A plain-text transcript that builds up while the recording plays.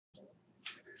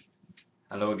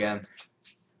Hello again.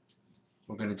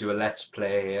 We're going to do a let's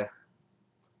play here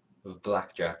of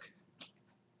Blackjack.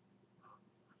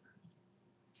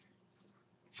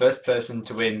 First person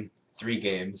to win 3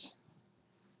 games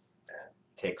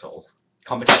takes all.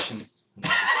 Competition.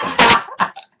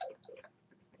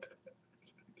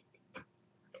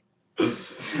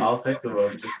 I'll pick the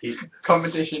one. Just keep.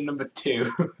 Competition number 2.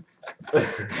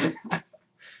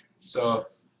 So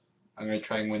I'm going to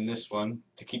try and win this one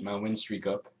to keep my win streak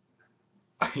up.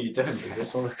 Are you done? Is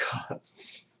this one a card?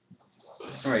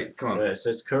 Alright, come on. Right,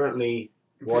 so it's currently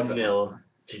 1-0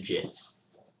 to Jit.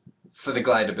 For the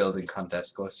glider building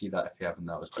contest, go see that if you haven't.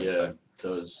 That was quite fun. It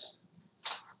does.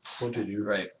 What did you?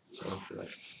 Right. So I feel like.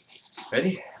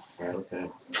 Ready? Right, okay.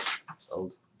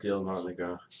 I'll deal them out in the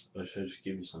ground. I should just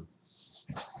give you some.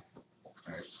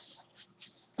 Alright.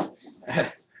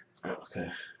 Right,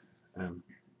 okay.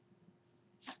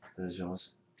 There's yours.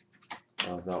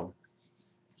 Oh, that one.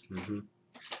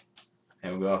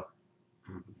 Here we go.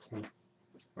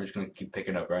 We're just going to keep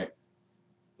picking up, right?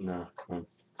 No, come on.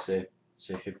 Say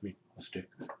hit me. Let's do.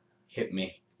 Hit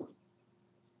me.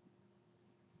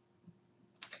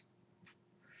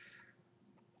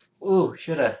 Ooh,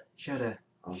 shoulda. I'm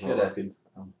not Shoulda. looking.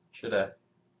 Shoulda.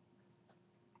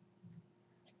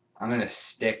 I'm gonna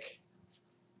stick.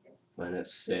 When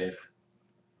it's safe.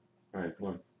 Alright, come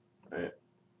on. Alright.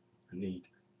 I need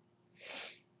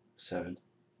 7.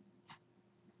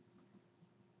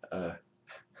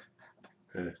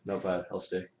 Okay, not bad. I'll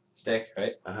stick. Stick,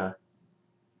 right?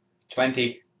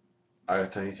 20. I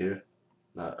got 22.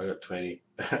 No, I got 20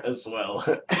 as well.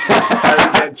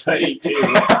 I got 22.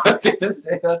 I was gonna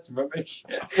say that's rubbish.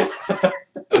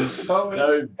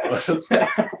 No.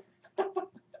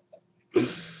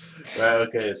 Right,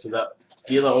 okay, so that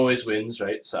dealer always wins,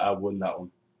 right? So I won that one.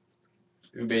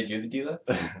 Who made you the dealer?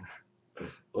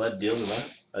 Well, I deal with that.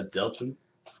 I dealt him.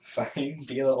 Fine,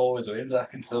 dealer always wins. I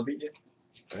can still beat you.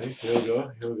 Right, here we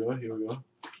go.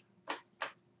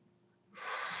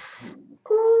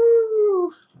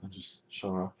 I'm just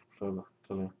showing off.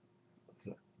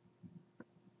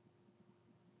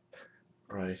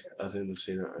 Right, I think I've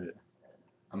seen it right.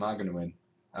 Am I gonna win?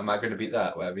 Am I gonna beat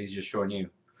that? Whatever he's just showing you.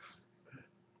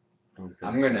 Okay.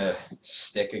 I'm gonna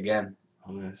stick again.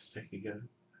 I'm gonna stick again.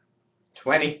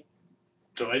 20.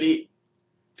 20.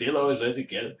 Deal always wins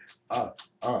again. That's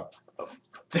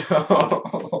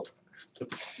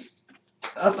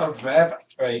not fair.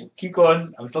 Right, keep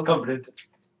going. I'm still confident.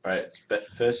 Right,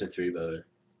 first to 3 by the way.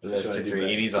 There's Should I 2, do 3. that?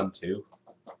 Edie's on 2.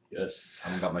 Yes. I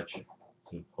haven't got much.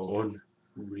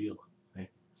 Unreal. Hey,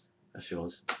 that's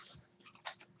yours.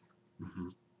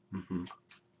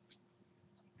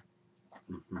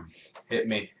 Hit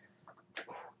me.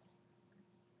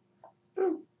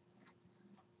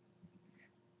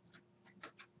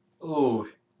 Ooh,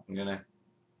 I'm gonna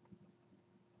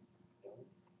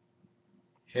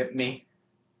hit me.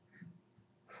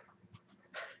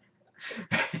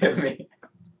 Hit me.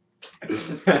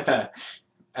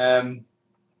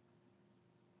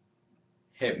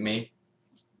 Hit me.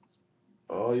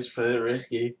 Oh, he's playing it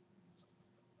risky.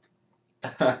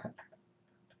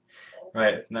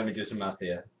 Right, let me do some math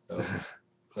here.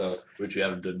 So Which we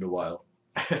haven't done in a while.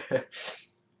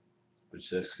 Which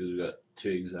sucks because we've got 2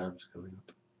 exams coming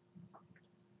up.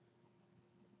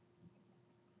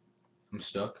 I'm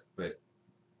stuck. Wait.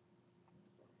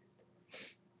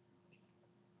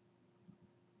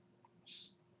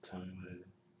 Just tell me what it is.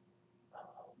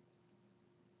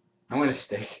 I'm gonna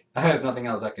stick. There's nothing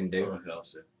else I can do. What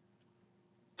else?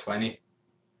 20.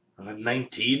 I'm at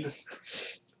 19.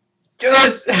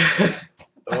 Yes!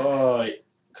 Oh,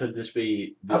 could this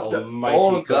be the After all almighty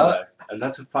of comeback? And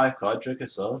that's a 5 card trick I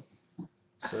saw.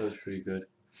 So that's pretty good.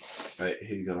 Right,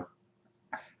 here you go.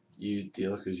 You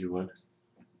deal because you won.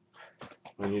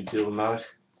 When you deal them out,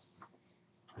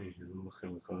 you can look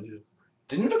at my card.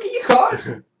 Didn't look at your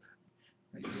card!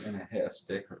 You're gonna hit a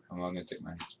stick. I'm gonna take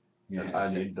mine. And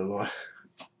I need the one.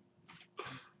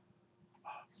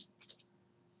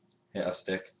 Hit a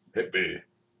stick. Hit me.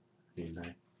 You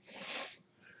know.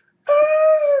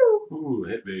 Ooh,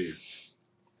 hit me.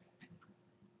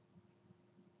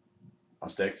 I'll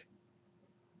stick.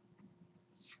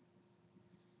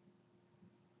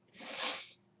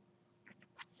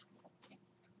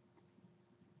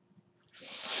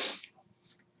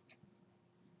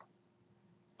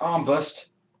 Arm bust.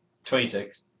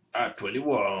 26. At 21.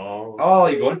 Oh,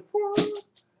 you won.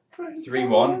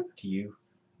 3-1 to you.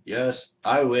 Yes,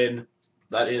 I win.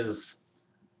 That is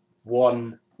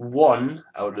 1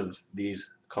 out of these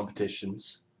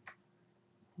competitions.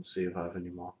 We'll see if I have any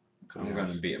more. I'm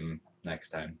gonna beat him next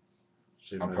time.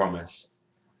 See if I have promise.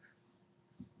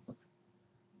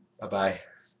 Bye bye.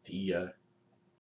 See ya.